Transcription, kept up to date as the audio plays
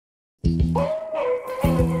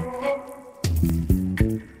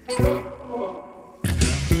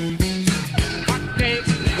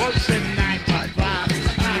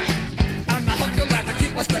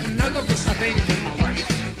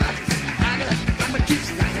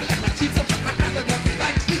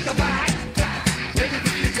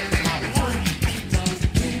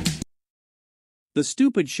The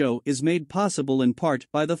Stupid Show is made possible in part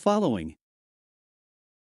by the following.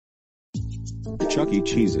 Chuck E.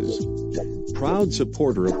 Cheese's. Proud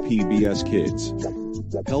supporter of PBS Kids.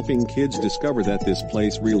 Helping kids discover that this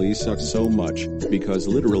place really sucks so much, because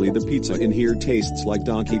literally the pizza in here tastes like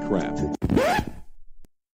donkey crap.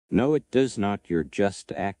 No, it does not. You're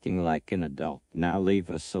just acting like an adult. Now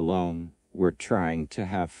leave us alone. We're trying to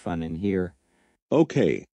have fun in here.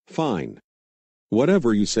 Okay, fine.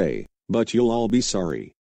 Whatever you say, but you'll all be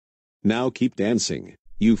sorry. Now keep dancing,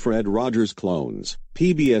 you Fred Rogers clones,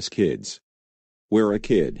 PBS Kids. Where a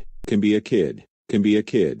kid can be a kid, can be a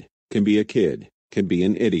kid, can be a kid, can be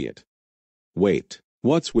an idiot. Wait,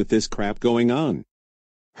 what's with this crap going on?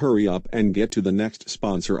 Hurry up and get to the next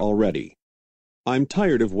sponsor already. I'm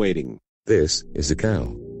tired of waiting. This is a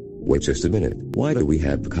cow. Wait just a minute. Why do we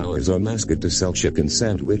have the cow as our mascot to sell chicken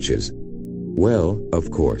sandwiches? Well,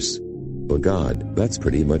 of course. Oh God, that's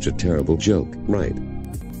pretty much a terrible joke, right?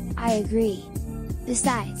 I agree.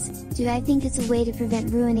 Besides, do I think it's a way to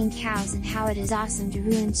prevent ruining cows and how it is awesome to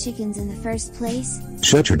ruin chickens in the first place?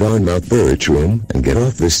 Shut your darn mouth, Bertram, and get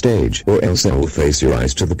off the stage, or else I will face your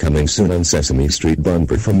eyes to the coming soon on Sesame Street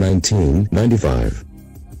bumper from 1995.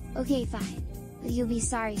 Okay, fine. But you'll be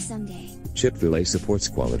sorry someday. Chick-fil-A supports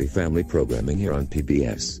quality family programming here on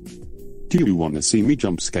PBS. Do you want to see me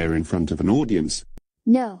jump scare in front of an audience?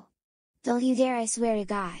 No. Don't you dare, I swear to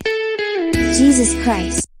God. Jesus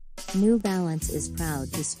Christ. New Balance is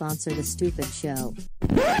proud to sponsor the Stupid Show.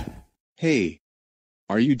 Hey.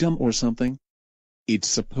 Are you dumb or something? It's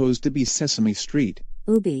supposed to be Sesame Street.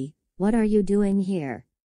 Ubi, what are you doing here?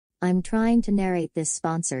 I'm trying to narrate this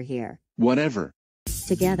sponsor here. Whatever.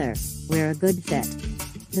 Together, we're a good fit.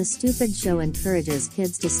 The Stupid Show encourages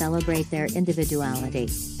kids to celebrate their individuality,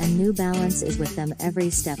 and New Balance is with them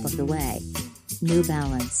every step of the way. New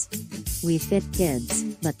Balance. We fit kids,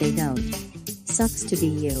 but they don't. Sucks to be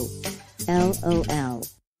you. LOL.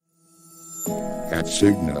 At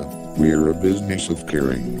Cigna, we're a business of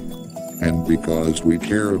caring. And because we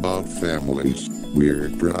care about families, we're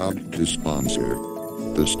proud to sponsor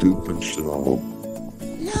The Stupid Show.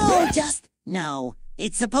 No.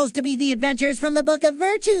 It's supposed to be the adventures from the Book of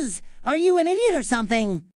Virtues. Are you an idiot or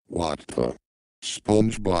something? What the?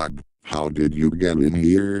 SpongeBob, how did you get in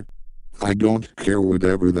here? I don't care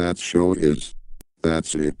whatever that show is.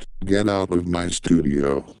 That's it. Get out of my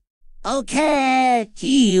studio. Okay,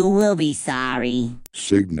 you will be sorry.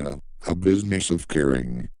 Cigna, a business of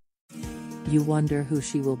caring. You wonder who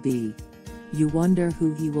she will be. You wonder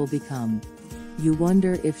who he will become. You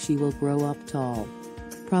wonder if she will grow up tall.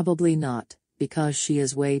 Probably not, because she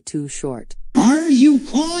is way too short. Are you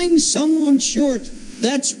calling someone short?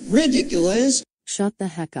 That's ridiculous. Shut the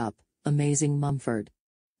heck up, Amazing Mumford.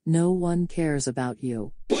 No one cares about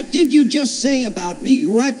you. What did you just say about me,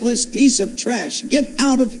 you reckless piece of trash? Get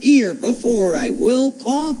out of here before I will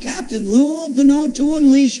call Captain Lou Albino to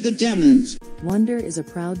unleash the demons. Wonder is a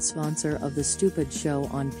proud sponsor of The Stupid Show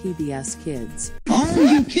on PBS Kids. Are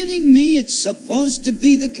you kidding me? It's supposed to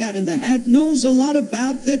be the Cat in the Hat knows a lot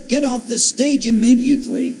about that. Get off the stage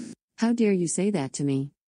immediately. How dare you say that to me?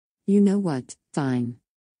 You know what? Fine.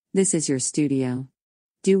 This is your studio.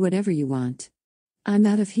 Do whatever you want. I'm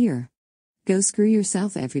out of here. Go screw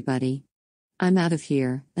yourself, everybody. I'm out of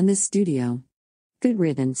here, and this studio. Good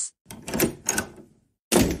riddance.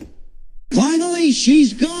 Finally,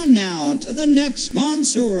 she's gone now. To the next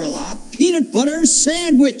sponsor, La Peanut Butter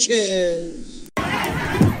Sandwiches.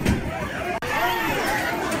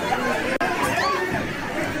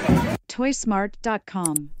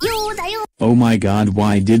 Toysmart.com. Oh my god,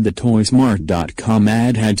 why did the Toysmart.com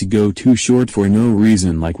ad had to go too short for no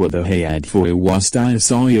reason? Like what the hey ad for was I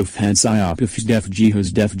saw you had psyop if def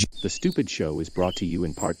jihos def. The Stupid Show is brought to you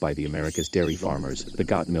in part by the America's Dairy Farmers, the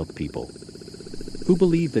Got Milk people, who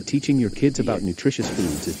believe that teaching your kids about nutritious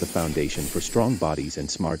foods is the foundation for strong bodies and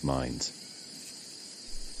smart minds.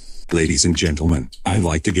 Ladies and gentlemen, I'd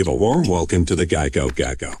like to give a warm welcome to the Geico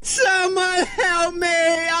Gecko. Someone help me!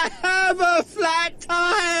 I have a flat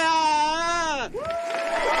tire!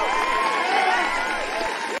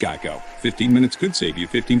 Geico. 15 minutes could save you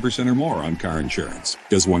 15% or more on car insurance.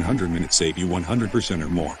 Does 100 minutes save you 100% or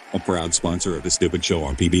more? A proud sponsor of The Stupid Show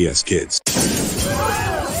on PBS Kids.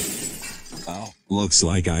 Oh, looks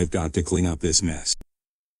like I've got to clean up this mess.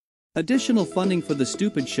 Additional funding for The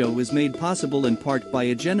Stupid Show is made possible in part by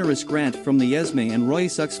a generous grant from the Esme and Roy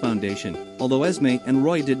Sucks Foundation, although Esme and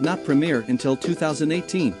Roy did not premiere until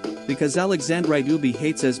 2018, because Alexandrite Ubi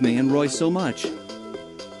hates Esme and Roy so much.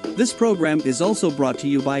 This program is also brought to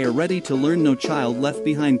you by a Ready to Learn No Child Left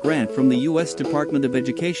Behind grant from the U.S. Department of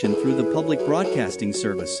Education through the Public Broadcasting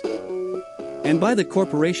Service, and by the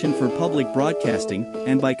Corporation for Public Broadcasting,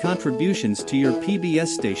 and by contributions to your PBS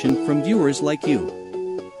station from viewers like you.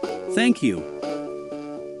 Thank you.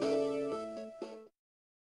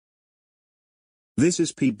 This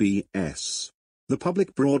is PBS, the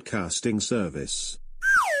Public Broadcasting Service.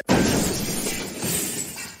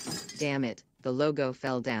 Damn it, the logo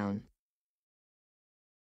fell down.